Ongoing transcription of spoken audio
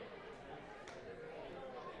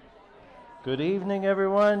Good evening,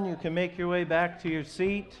 everyone. You can make your way back to your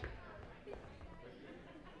seat.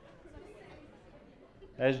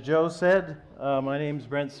 As Joe said, my name's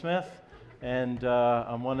Brent Smith, and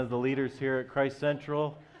I'm one of the leaders here at Christ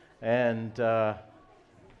Central, and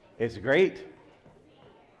it's great.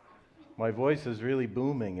 My voice is really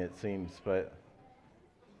booming, it seems, but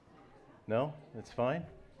no, it's fine.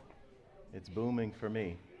 It's booming for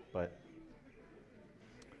me, but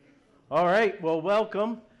all right. Well,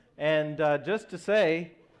 welcome. And just to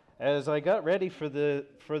say, as I got ready for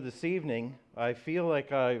this evening, I feel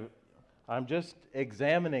like I'm just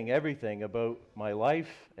examining everything about my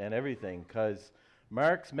life and everything, because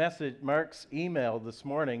Mark's email this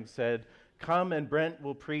morning said, "Come and Brent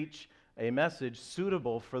will preach a message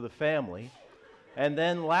suitable for the family." And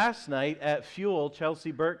then last night at Fuel,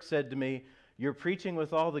 Chelsea Burke said to me, "You're preaching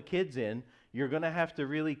with all the kids in. You're going to have to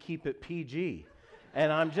really keep it PG."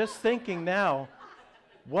 And I'm just thinking now,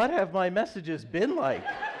 what have my messages been like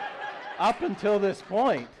up until this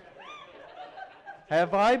point?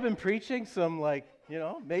 Have I been preaching some,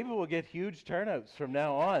 maybe we'll get huge turnouts from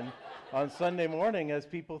now on Sunday morning as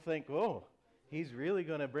people think, oh, he's really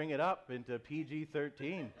going to bring it up into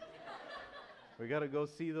PG-13. We got to go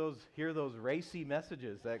hear those racy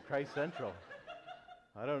messages at Christ Central.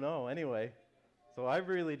 I don't know. Anyway, so I've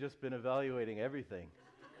really just been evaluating everything.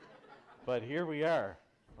 But here we are.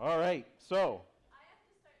 All right, so.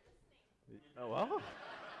 Oh, well,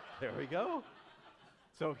 there we go.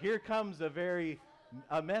 So here comes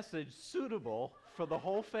a message suitable for the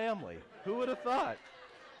whole family. Who would have thought?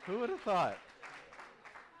 Who would have thought?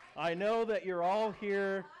 I know that you're all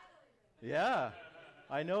here. Yeah,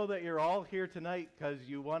 I know that you're all here tonight because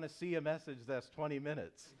you want to see a message that's 20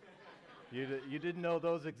 minutes. You didn't know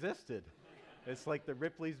those existed. It's like the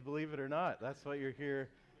Ripley's Believe It or Not. That's why you're here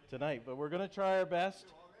tonight. But we're going to try our best.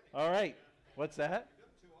 All right. What's that?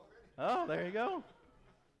 Oh, there you go.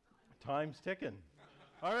 Time's ticking.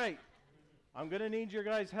 All right. I'm going to need your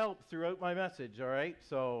guys' help throughout my message, all right?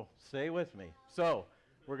 So stay with me. So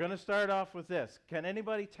we're going to start off with this. Can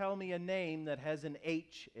anybody tell me a name that has an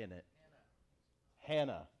H in it?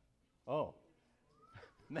 Hannah. Oh.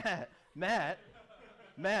 Matt.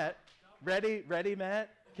 Ready, Matt?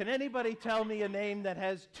 Can anybody tell me a name that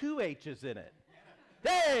has two H's in it?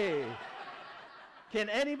 Hey! Can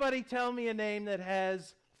anybody tell me a name that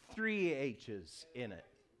has three H's in it?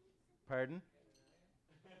 Pardon?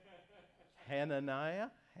 Hananiah?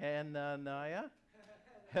 Hananiah?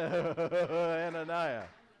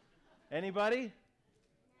 Anybody?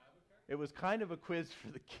 It was kind of a quiz for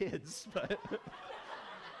the kids, but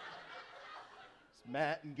it's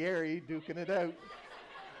Matt and Gary duking it out.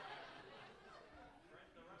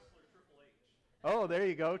 Oh, there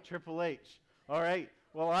you go, Triple H. All right.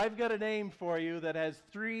 Well, I've got a name for you that has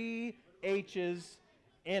three H's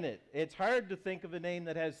in it. It's hard to think of a name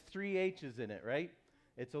that has three H's in it, right?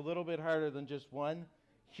 It's a little bit harder than just one.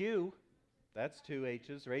 Hugh, that's two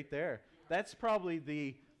H's right there. That's probably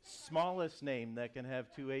the smallest name that can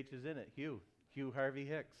have two H's in it. Hugh Harvey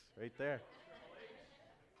Hicks, right there.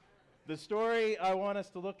 The story I want us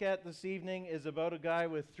to look at this evening is about a guy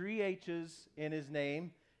with three H's in his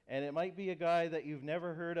name, and it might be a guy that you've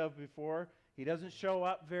never heard of before. He doesn't show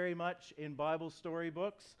up very much in Bible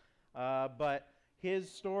storybooks, but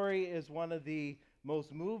his story is one of the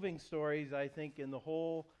most moving stories, I think, in the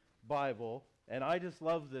whole Bible, and I just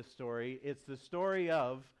love this story. It's the story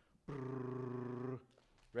of,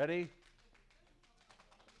 ready?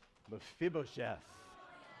 Mephibosheth.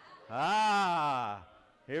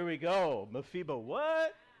 Here we go.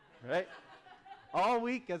 What? Right? All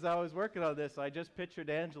week as I was working on this, I just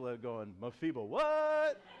pictured Angela going,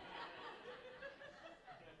 what?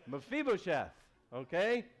 Mephibosheth,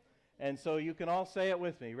 okay? And so you can all say it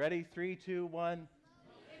with me. Ready? 3, 2, 1.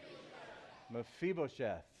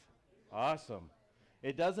 Mephibosheth. Awesome.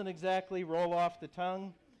 It doesn't exactly roll off the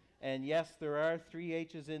tongue. And yes, there are three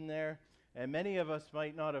H's in there. And many of us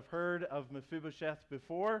might not have heard of Mephibosheth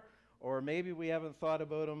before, or maybe we haven't thought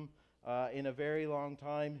about him in a very long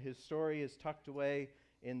time. His story is tucked away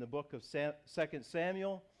in the book of 2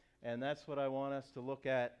 Samuel, and that's what I want us to look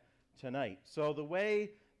at tonight. So the way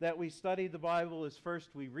that we study the Bible is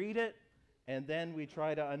first we read it, and then we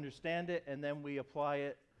try to understand it, and then we apply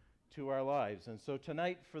it to our lives. And so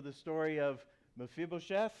tonight, for the story of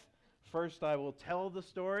Mephibosheth, first I will tell the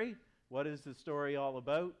story. What is the story all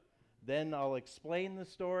about? Then I'll explain the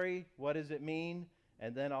story. What does it mean?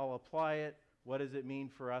 And then I'll apply it. What does it mean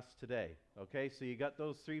for us today? Okay, so you got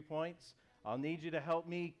those 3 points. I'll need you to help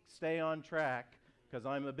me stay on track because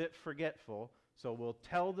I'm a bit forgetful. So we'll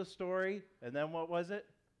tell the story, and then what was it?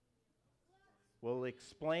 We'll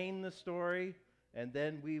explain the story, and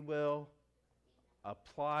then we will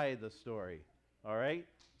apply the story. All right?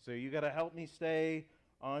 So you got to help me stay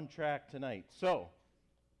on track tonight. So,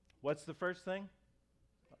 what's the first thing?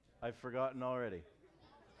 I've forgotten already.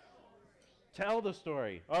 Tell the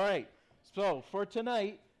story. All right. So, for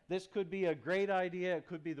tonight, this could be a great idea. It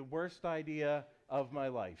could be the worst idea of my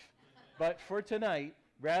life. But for tonight,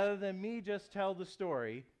 rather than me just tell the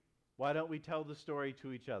story, why don't we tell the story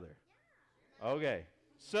to each other? Okay.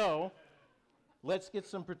 So, let's get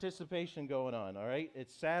some participation going on, all right?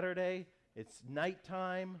 It's Saturday. It's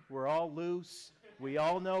nighttime. We're all loose. We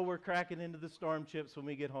all know we're cracking into the storm chips when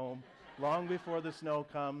we get home, long before the snow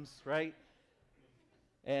comes, right?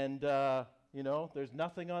 And, there's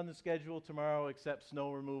nothing on the schedule tomorrow except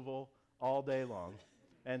snow removal all day long.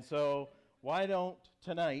 And so why don't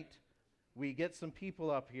tonight we get some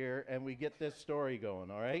people up here and we get this story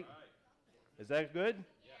going, all right? Is that good?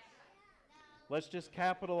 Yes. Let's just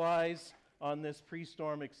capitalize on this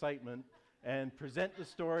pre-storm excitement and present the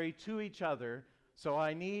story to each other. So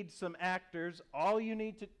I need some actors. All you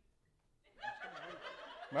need to...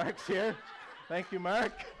 Mark's here. Thank you,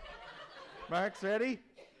 Mark. Mark's ready?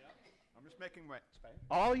 I'm just making my space.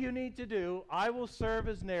 All you need to do, I will serve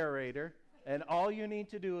as narrator, and all you need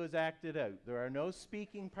to do is act it out. There are no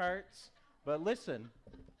speaking parts, but listen,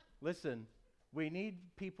 we need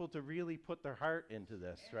people to really put their heart into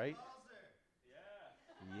this, right?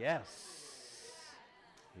 Yeah. Yes.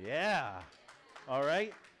 Yeah. All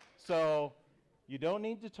right? So you don't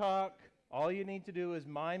need to talk. All you need to do is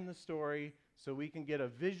mime the story so we can get a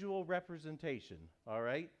visual representation, all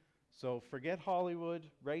right? So forget Hollywood.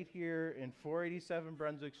 Right here in 487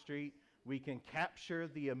 Brunswick Street, we can capture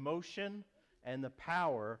the emotion and the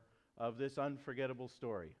power of this unforgettable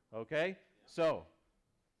story, okay? So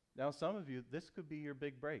now some of you, this could be your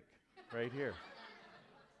big break right here.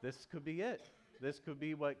 This could be it. This could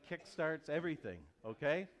be what kickstarts everything,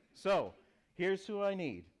 okay? So here's who I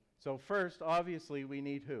need. So first, obviously, we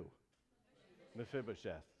need who?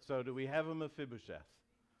 Mephibosheth. So do we have a Mephibosheth?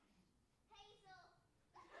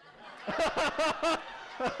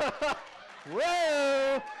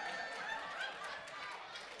 Whoa!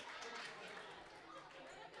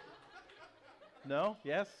 No?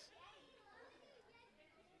 Yes?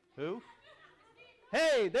 Who?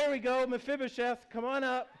 Hey, there we go, Mephibosheth. Come on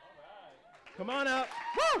up. Come on up.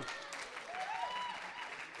 Woo!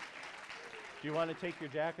 Do you want to take your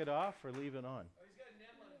jacket off or leave it on? Oh, he's got a name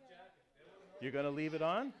on his jacket. You're going to leave it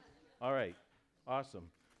on? All right. Awesome.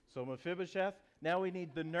 So Mephibosheth. Now we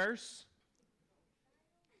need the nurse.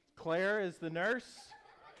 Claire is the nurse.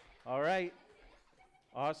 All right.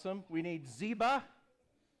 Awesome. We need Ziba.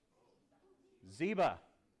 Ziba.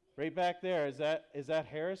 Right back there. Is that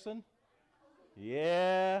Harrison?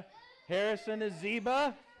 Yeah. Harrison is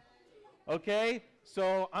Ziba. Okay.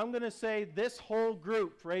 So I'm going to say this whole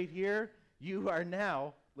group right here, you are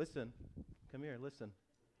now, listen, come here, listen.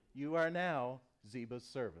 You are now Ziba's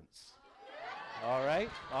servants. All right.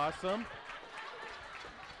 Awesome.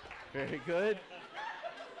 Very good.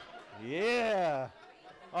 Yeah.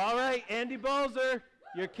 All right, Andy Balzer,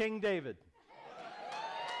 you're King David.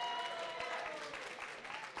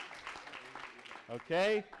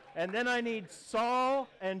 Okay, and then I need Saul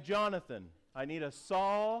and Jonathan. I need a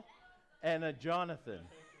Saul and a Jonathan.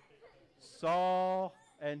 Saul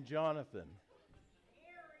and Jonathan.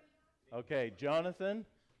 Okay, Jonathan,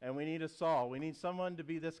 and we need a Saul. We need someone to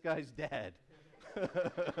be this guy's dad.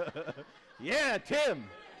 Yeah, Tim.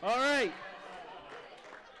 All right.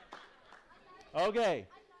 Okay,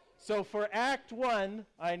 so for Act 1,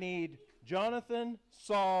 I need Jonathan,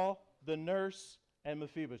 Saul, the nurse, and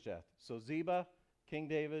Mephibosheth. So Ziba, King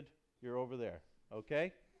David, you're over there,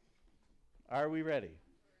 okay? Are we ready?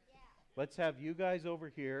 Yeah. Let's have you guys over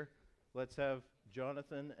here. Let's have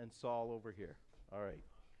Jonathan and Saul over here. All right,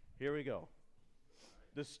 here we go.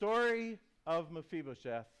 The story of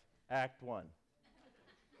Mephibosheth, Act 1.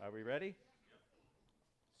 Are we ready?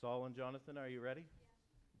 Saul and Jonathan, are you ready?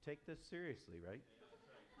 Take this seriously, right?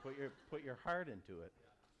 Put your heart into it.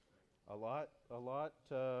 A lot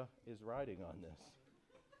is riding on this.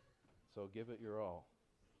 So give it your all.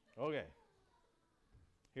 Okay.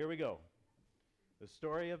 Here we go. The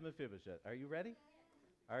story of Mephibosheth. Are you ready?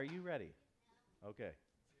 Are you ready? Okay.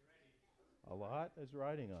 A lot is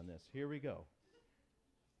riding on this. Here we go.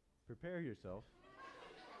 Prepare yourself.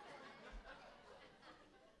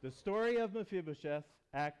 The story of Mephibosheth,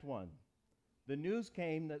 Act 1. The news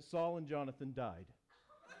came that Saul and Jonathan died.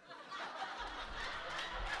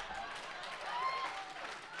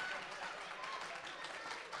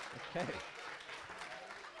 Okay.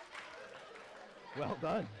 Well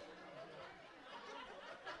done.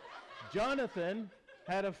 Jonathan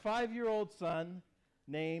had a 5-year-old son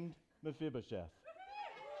named Mephibosheth.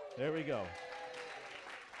 There we go.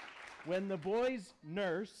 When the boy's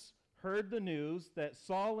nurse heard the news that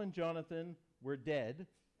Saul and Jonathan were dead,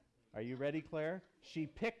 are you ready, Claire? She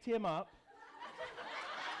picked him up.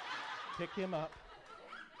 Pick him up.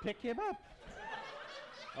 Pick him up.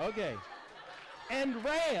 Okay. And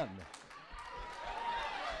ran.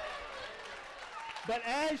 But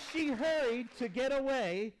as she hurried to get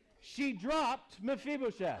away, she dropped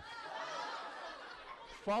Mephibosheth.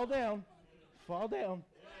 Fall down. Fall down.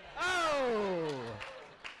 Oh!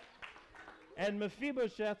 And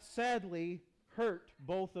Mephibosheth sadly hurt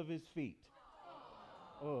both of his feet.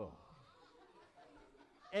 Oh.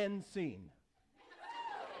 End scene.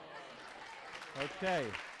 Okay.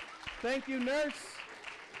 Thank you, nurse.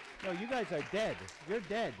 No, you guys are dead. You're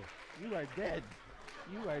dead. You are dead.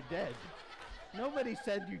 You are dead. Nobody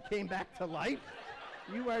said you came back to life.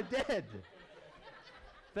 You are dead.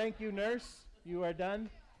 Thank you, nurse. You are done.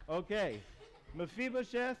 Okay.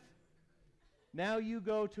 Mephibosheth, now you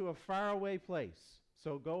go to a faraway place.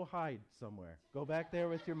 So go hide somewhere. Go back there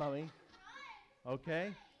with your mummy.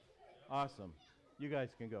 Okay? Awesome. You guys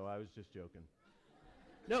can go. I was just joking.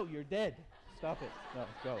 No, you're dead. Stop it. No,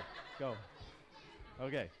 go. Go.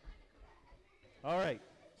 Okay. All right.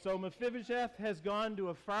 So Mephibosheth has gone to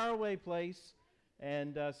a faraway place,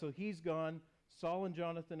 and so he's gone. Saul and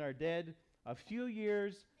Jonathan are dead. A few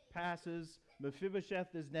years passes.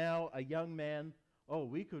 Mephibosheth is now a young man. Oh,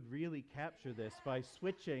 we could really capture this by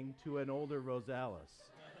switching to an older Rosales.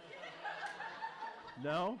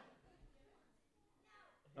 No?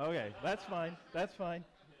 Okay, that's fine. That's fine.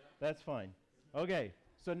 That's fine. Okay,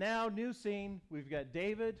 so now new scene. We've got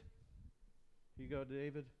David. Here you go,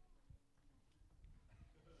 David.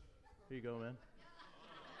 Here you go, man.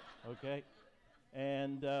 Okay.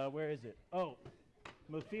 And where is it? Oh,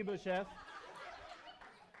 Mephibosheth.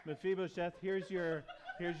 Mephibosheth, here's your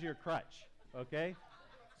crutch. Okay?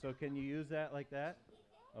 So can you use that like that?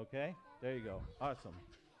 Okay? There you go. Awesome.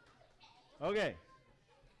 Okay.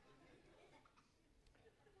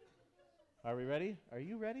 Are we ready? Are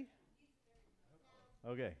you ready?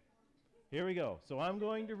 Okay. Here we go. So I'm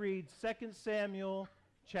going to read 2 Samuel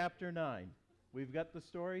chapter 9. We've got the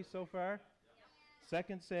story so far?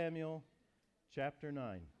 2 Samuel chapter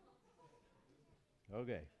 9.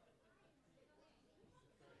 Okay.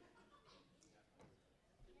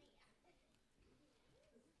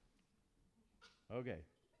 Okay.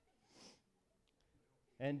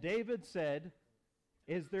 And David said,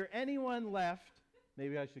 "Is there anyone left?"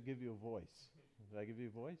 Maybe I should give you a voice. Did I give you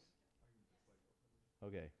a voice?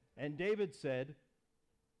 Okay. And David said,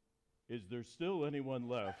 "Is there still anyone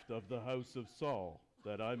left of the house of Saul,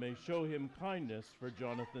 that I may show him kindness for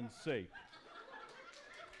Jonathan's sake?"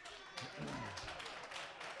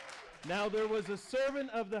 Now there was a servant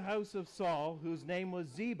of the house of Saul whose name was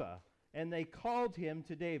Ziba, and they called him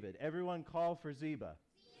to David. Everyone call for Ziba.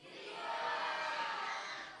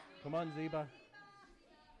 Come on, Ziba.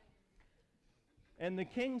 And the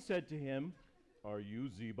king said to him, "Are you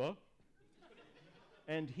Ziba?"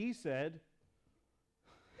 And he said,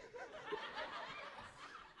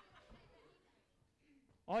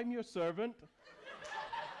 "I'm your servant." Is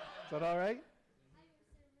that all right?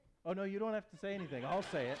 Oh, no, you don't have to say anything. I'll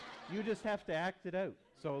say it. You just have to act it out.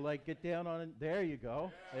 So, like, get down on it. There you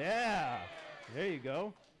go. Yeah. There you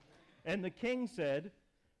go. And the king said,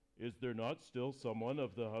 "Is there not still someone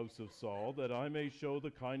of the house of Saul, that I may show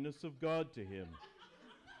the kindness of God to him?"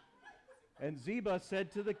 And Ziba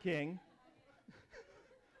said to the king,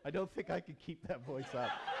 I don't think I could keep that voice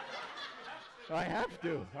up. I have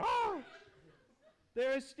to. Ah!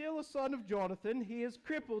 "There is still a son of Jonathan. He is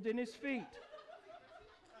crippled in his feet."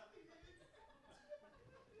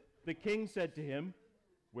 The king said to him,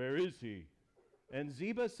 "Where is he?" And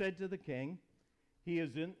Ziba said to the king, "He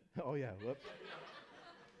is in..." Oh, yeah, whoops.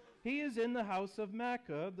 "He is in the house of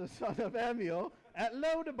Machir, the son of Amiel, at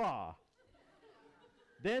Lodebar."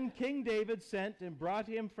 Then King David sent and brought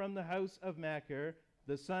him from the house of Machir,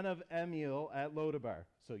 the son of Amiel, at Lodebar.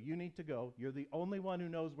 So you need to go. You're the only one who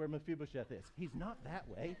knows where Mephibosheth is. He's not that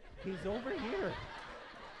way. He's over here.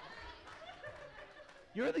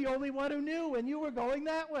 You're the only one who knew when you were going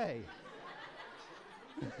that way.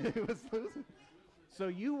 It was losing. So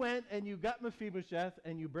you went and you got Mephibosheth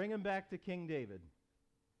and you bring him back to King David.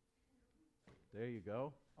 There you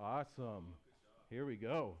go. Awesome. Here we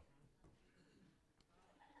go.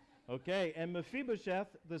 Okay, and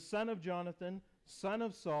Mephibosheth, the son of Jonathan, son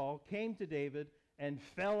of Saul, came to David and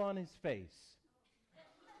fell on his face.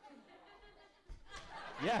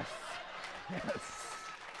 Yes. Yes.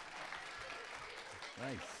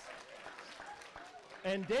 Nice.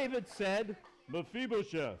 And David said,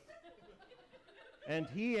 "Mephibosheth." And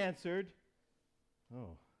he answered,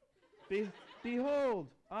 "Oh, Behold,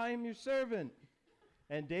 I am your servant.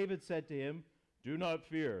 And David said to him, do not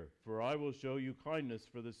fear, for I will show you kindness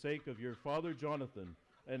for the sake of your father Jonathan,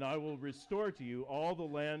 and I will restore to you all the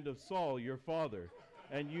land of Saul your father,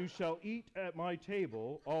 and you shall eat at my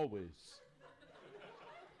table always.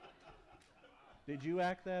 Did you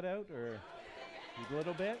act that out, or a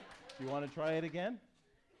little bit? Do you want to try it again?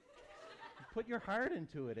 Put your heart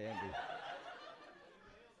into it, Andy.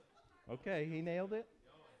 Okay, he nailed it.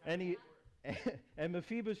 And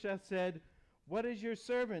Mephibosheth said, what is your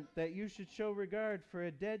servant that you should show regard for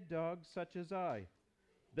a dead dog such as I?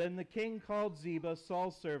 Then the king called Ziba,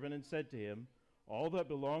 Saul's servant, and said to him, all that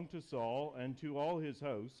belonged to Saul and to all his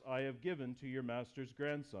house I have given to your master's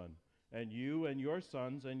grandson, and you and your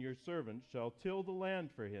sons and your servants shall till the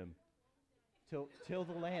land for him. Till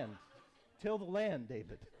the land. Till the land,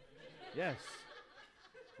 David. Yes.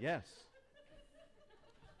 Yes.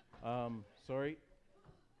 Sorry.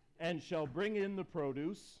 And shall bring in the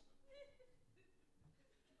produce,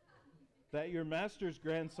 that your master's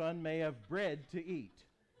grandson may have bread to eat.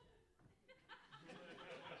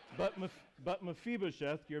 But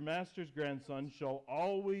Mephibosheth, your master's grandson, shall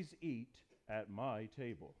always eat at my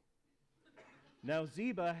table. Now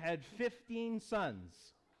Ziba had 15 sons,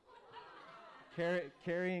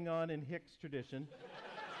 carrying on in Hicks tradition,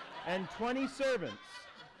 and 20 servants.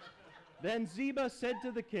 Then Ziba said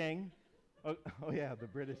to the king, oh yeah, the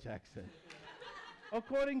British accent.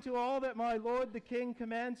 According to all that my lord the king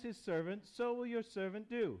commands his servant, so will your servant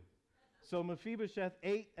do. So Mephibosheth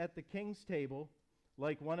ate at the king's table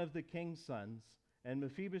like one of the king's sons, and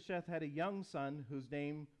Mephibosheth had a young son whose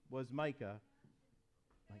name was Micah.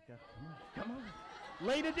 Micah, come on.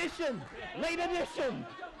 Late edition! Late edition!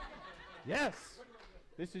 Yes,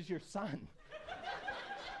 this is your son.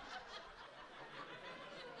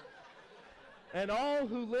 And all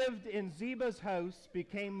who lived in Ziba's house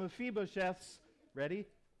became Mephibosheth's. Ready?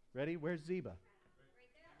 Ready? Where's Ziba?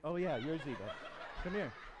 Oh, yeah, you're Ziba. Come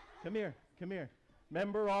here. Come here. Come here.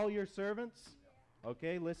 Remember all your servants?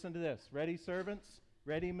 Okay, listen to this. Ready, servants?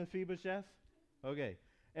 Ready, Mephibosheth? Okay.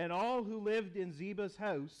 And all who lived in Ziba's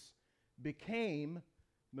house became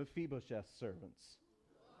Mephibosheth's servants.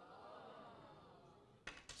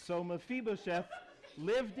 So Mephibosheth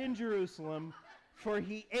lived in Jerusalem, for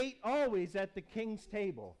he ate always at the king's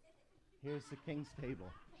table. Here's the king's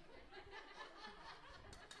table.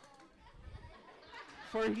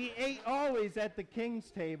 For he ate always at the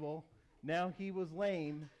king's table. Now he was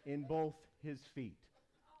lame in both his feet.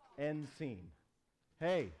 End scene.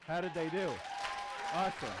 Hey, how did they do?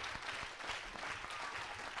 Awesome.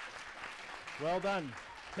 Well done.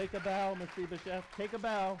 Take a bow, Mephibosheth. Take a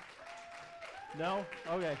bow. No?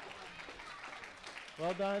 Okay.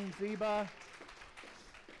 Well done, Ziba.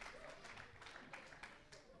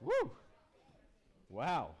 Woo!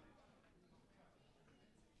 Wow.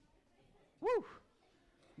 Woo!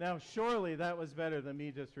 Now, surely that was better than me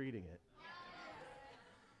just reading it.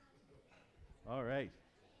 All right.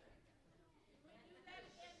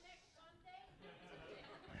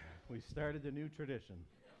 We started a new tradition.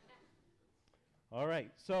 All right,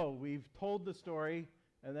 so we've told the story,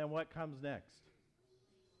 and then what comes next?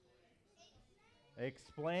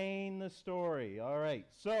 Explain the story. All right,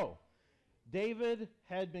 so David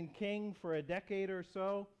had been king for a decade or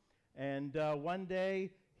so, and one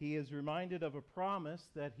day he is reminded of a promise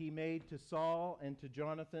that he made to Saul and to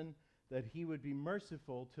Jonathan that he would be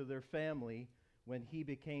merciful to their family when he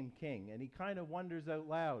became king. And he kind of wonders out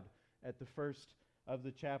loud at the first of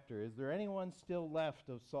the chapter, is there anyone still left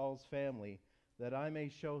of Saul's family that I may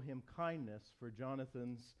show him kindness for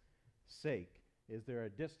Jonathan's sake? Is there a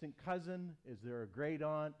distant cousin? Is there a great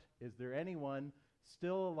aunt? Is there anyone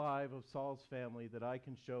still alive of Saul's family that I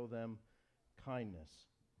can show them kindness?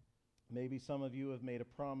 Maybe some of you have made a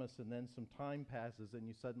promise and then some time passes and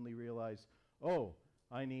you suddenly realize, oh,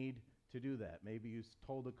 I need to do that. Maybe you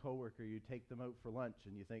told a coworker you take them out for lunch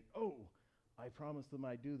and you think, oh, I promised them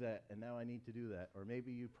I'd do that and now I need to do that. Or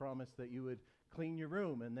maybe you promised that you would clean your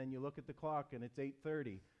room and then you look at the clock and it's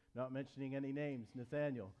 8:30, not mentioning any names,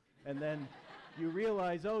 Nathaniel. And then you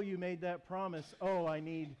realize, oh, you made that promise. Oh, I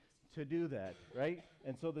need to do that, right?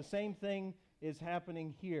 And so the same thing is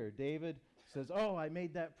happening here. David says, oh, I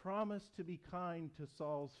made that promise to be kind to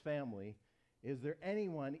Saul's family. Is there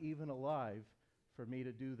anyone even alive for me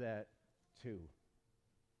to do that to?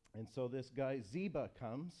 And so this guy Ziba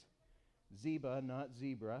comes, Ziba, not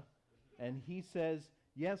zebra, and he says,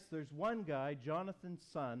 yes, there's one guy, Jonathan's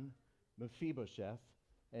son, Mephibosheth,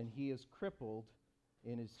 and he is crippled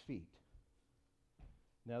in his feet.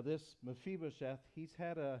 Now this Mephibosheth, he's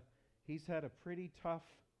had a pretty tough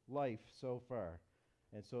life so far.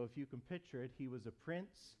 And so if you can picture it, he was a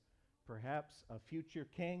prince, perhaps a future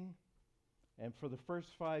king. And for the first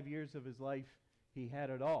 5 years of his life, he had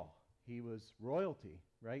it all. He was royalty,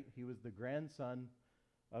 right? He was the grandson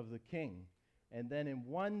of the king. And then in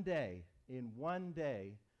one day,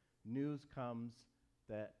 news comes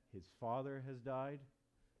that his father has died,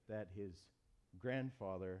 that his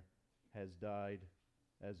grandfather has died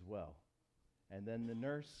as well. And then the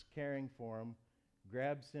nurse caring for him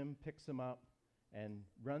grabs him, picks him up, and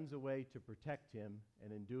runs away to protect him,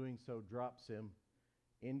 and in doing so drops him,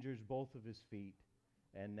 injures both of his feet,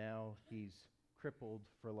 and now he's crippled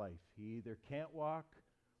for life. He either can't walk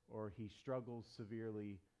or he struggles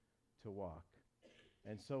severely to walk.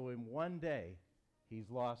 And so in one day, he's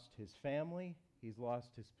lost his family, he's lost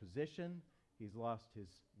his position, he's lost his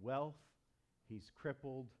wealth, he's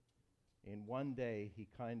crippled. In one day, he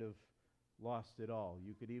kind of lost it all.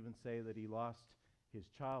 You could even say that he lost his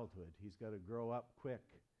childhood. He's got to grow up quick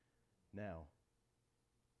now.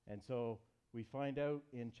 And so we find out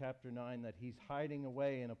in chapter 9 that he's hiding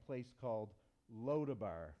away in a place called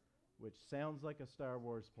Lodabar, which sounds like a Star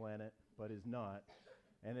Wars planet, but is not.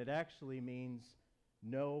 And it actually means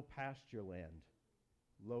no pasture land.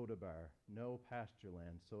 Lodabar, no pasture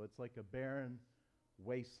land. So it's like a barren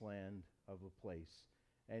wasteland of a place.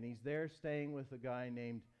 And he's there staying with a guy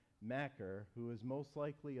named Machir, who is most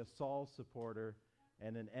likely a Saul supporter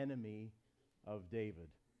and an enemy of David.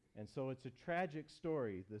 And so it's a tragic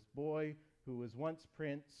story. This boy who was once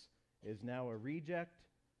prince is now a reject,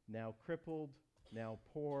 now crippled, now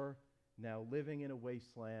poor, now living in a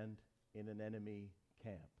wasteland in an enemy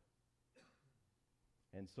camp.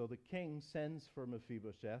 And so the king sends for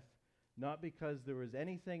Mephibosheth, not because there was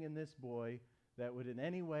anything in this boy that would in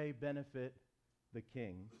any way benefit the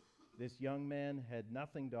king. This young man had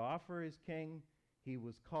nothing to offer his king. He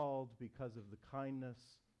was called because of the kindness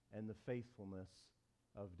and the faithfulness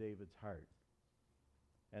of David's heart.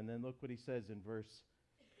 And then look what he says in verse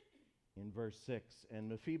 6. And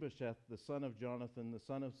Mephibosheth, the son of Jonathan, the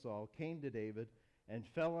son of Saul, came to David and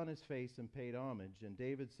fell on his face and paid homage. And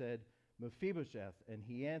David said, Mephibosheth. And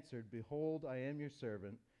he answered, Behold, I am your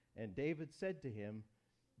servant. And David said to him,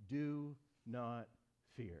 Do not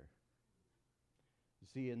fear. You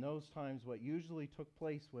see, in those times, what usually took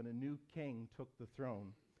place when a new king took the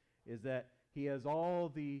throne is that he has all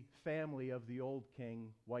the family of the old king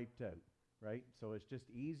wiped out, right? So it's just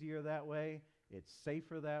easier that way. It's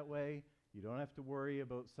safer that way. You don't have to worry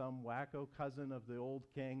about some wacko cousin of the old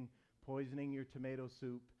king poisoning your tomato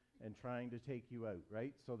soup and trying to take you out,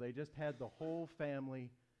 right? So they just had the whole family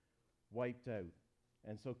wiped out.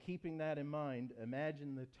 And so keeping that in mind,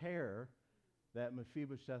 imagine the terror that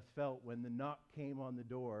Mephibosheth felt when the knock came on the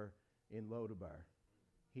door in Lodabar.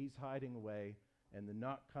 He's hiding away, and the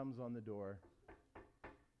knock comes on the door.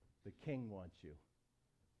 The king wants you.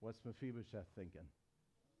 What's Mephibosheth thinking?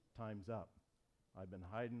 Time's up. I've been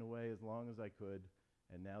hiding away as long as I could,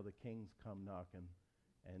 and now the king's come knocking,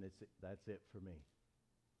 and that's it for me.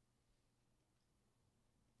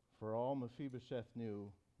 For all Mephibosheth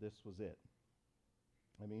knew, this was it.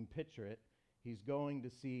 I mean, picture it. He's going to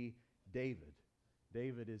see David.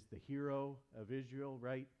 David is the hero of Israel,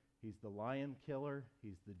 right? He's the lion killer.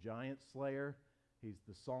 He's the giant slayer. He's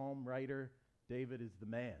the psalm writer. David is the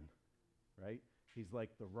man, right? He's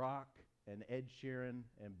like The Rock and Ed Sheeran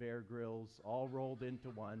and Bear Grylls all rolled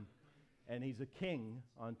into one. And he's a king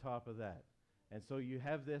on top of that. And so you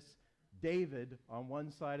have this David on one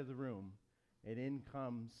side of the room, and in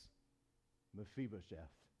comes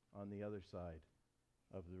Mephibosheth on the other side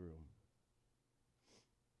of the room.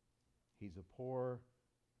 He's a poor,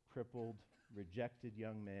 crippled, rejected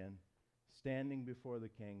young man standing before the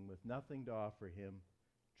king with nothing to offer him,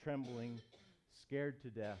 trembling, scared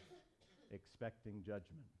to death, expecting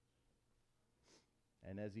judgment.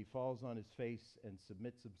 And as he falls on his face and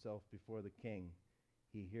submits himself before the king,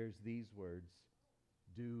 he hears these words,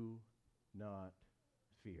 Do not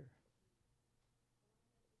fear.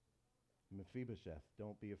 Mephibosheth,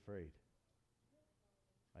 don't be afraid.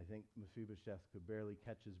 I think Mephibosheth could barely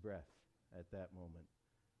catch his breath at that moment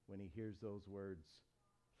when he hears those words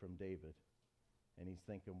from David. And he's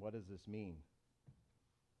thinking, what does this mean?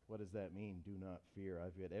 What does that mean, do not fear?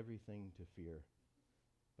 I've got everything to fear.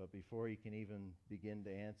 But before he can even begin to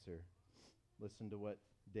answer, listen to what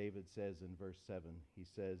David says in verse 7. He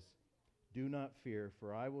says, Do not fear,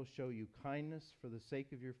 for I will show you kindness for the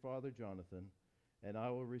sake of your father Jonathan, and I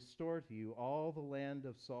will restore to you all the land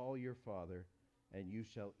of Saul your father, and you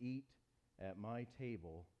shall eat at my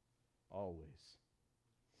table always.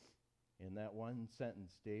 In that one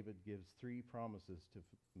sentence, David gives three promises to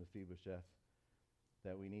Mephibosheth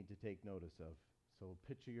that we need to take notice of. So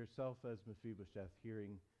picture yourself as Mephibosheth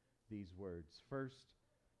hearing these words. First,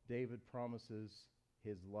 David promises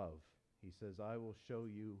his love. He says, I will show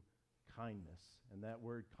you kindness. And that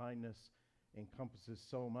word kindness encompasses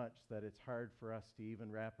so much that it's hard for us to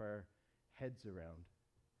even wrap our heads around.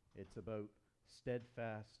 It's about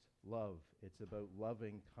steadfast love. It's about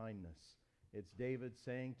loving kindness. It's David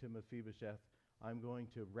saying to Mephibosheth, I'm going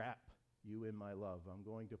to wrap you in my love. I'm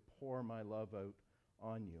going to pour my love out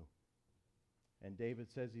on you. And David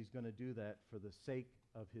says he's going to do that for the sake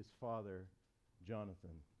of his father,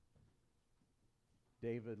 Jonathan.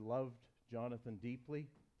 David loved Jonathan deeply.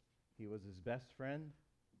 He was his best friend.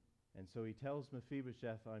 And so he tells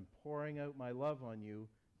Mephibosheth, I'm pouring out my love on you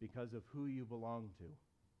because of who you belong to.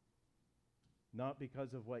 Not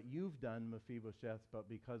because of what you've done, Mephibosheth, but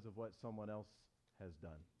because of what someone else has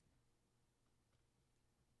done.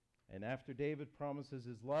 And after David promises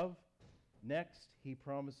his love, next he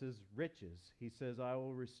promises riches. He says, I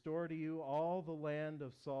will restore to you all the land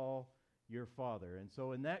of Saul, your father. And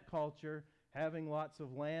so in that culture, having lots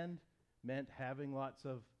of land meant having lots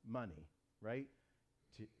of money, right?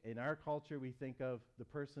 In our culture, we think of the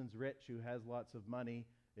person's rich who has lots of money.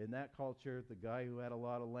 In that culture, the guy who had a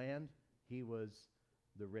lot of land, he was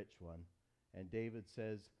the rich one. And David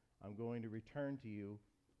says, I'm going to return to you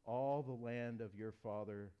all the land of your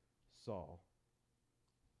father Saul.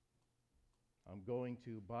 I'm going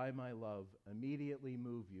to, by my love, immediately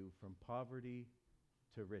move you from poverty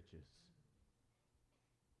to riches.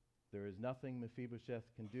 There is nothing Mephibosheth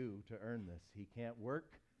can do to earn this. He can't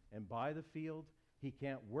work and buy the field. He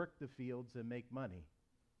can't work the fields and make money.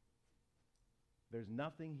 There's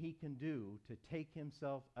nothing he can do to take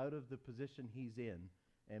himself out of the position he's in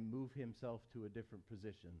and move himself to a different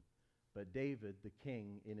position. But David, the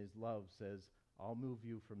king, in his love says, I'll move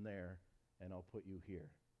you from there and I'll put you here.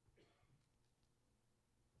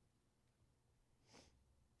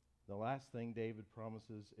 The last thing David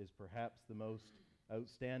promises is perhaps the most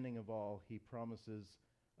outstanding of all. He promises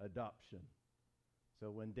adoption. So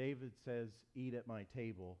when David says, eat at my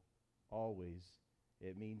table always,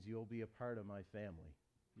 it means you'll be a part of my family.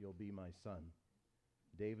 You'll be my son.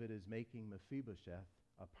 David is making Mephibosheth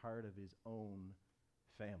a part of his own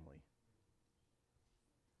family.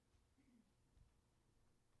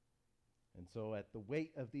 And so at the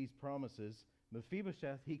weight of these promises,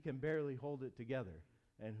 Mephibosheth, he can barely hold it together.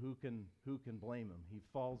 And who can blame him? He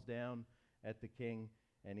falls down at the king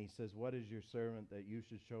and he says, what is your servant that you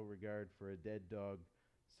should show regard for a dead dog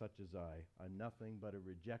such as I? I'm nothing but a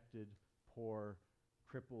rejected, poor,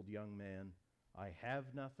 crippled young man. I have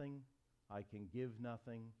nothing, I can give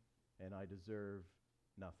nothing, and I deserve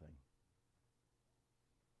nothing.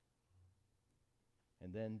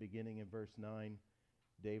 And then beginning in verse 9,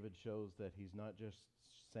 David shows that he's not just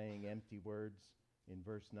saying empty words. In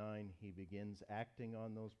verse 9, he begins acting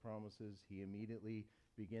on those promises. He immediately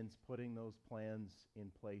begins putting those plans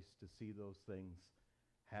in place to see those things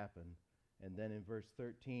happen. And then in verse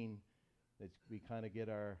 13, we kind of get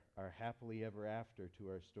our happily ever after to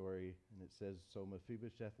our story. And it says, so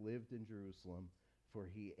Mephibosheth lived in Jerusalem, for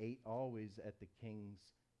he ate always at the king's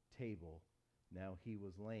table. Now he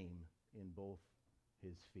was lame in both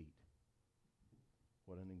his feet.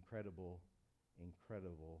 What an incredible,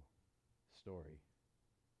 incredible story.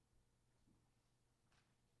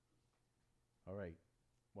 All right,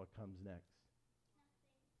 what comes next?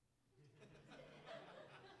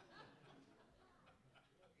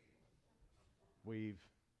 We've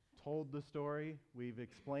told the story. We've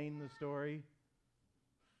explained the story.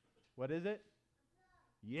 What is it?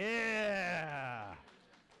 Yeah!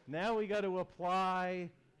 Now we got to apply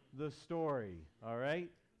the story, all right?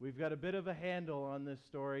 We've got a bit of a handle on this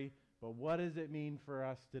story, but what does it mean for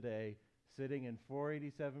us today, sitting in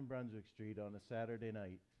 487 Brunswick Street on a Saturday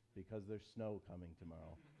night because there's snow coming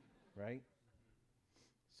tomorrow, right?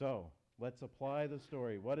 So, let's apply the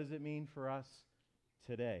story. What does it mean for us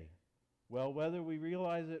today? Well, whether we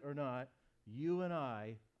realize it or not, you and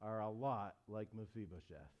I are a lot like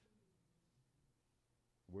Mephibosheth.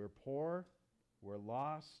 We're poor, we're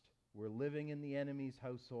lost, we're living in the enemy's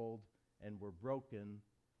household, and we're broken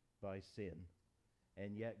by sin.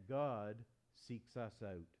 And yet God seeks us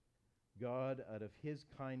out. God, out of his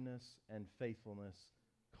kindness and faithfulness,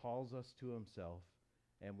 calls us to himself,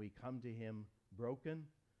 and we come to him broken,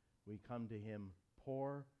 we come to him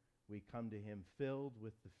poor, we come to him filled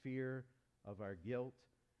with the fear of our guilt.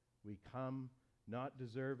 We come not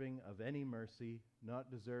deserving of any mercy, not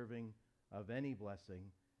deserving of any blessing,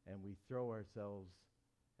 and we throw ourselves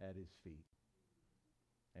at his feet.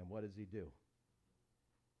 And what does he do?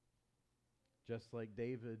 Just like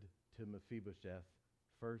David to Mephibosheth,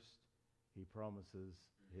 first he promises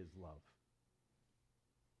his love.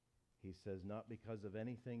 He He says, not because of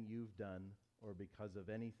anything you've done or because of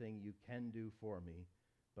anything you can do for me,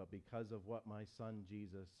 but because of what my Son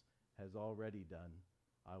Jesus has already done,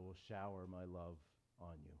 I will shower my love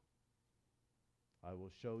on you. I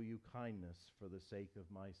will show you kindness for the sake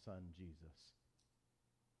of my Son Jesus.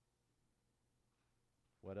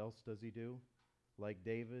 What else does he do? Like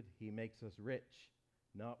David, he makes us rich,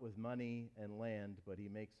 not with money and land, but he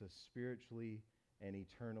makes us spiritually and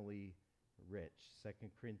eternally rich. 2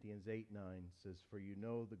 Corinthians 8:9 says, for you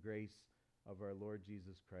know the grace of our Lord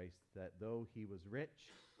Jesus Christ, that though he was rich,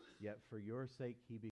 yet for your sake he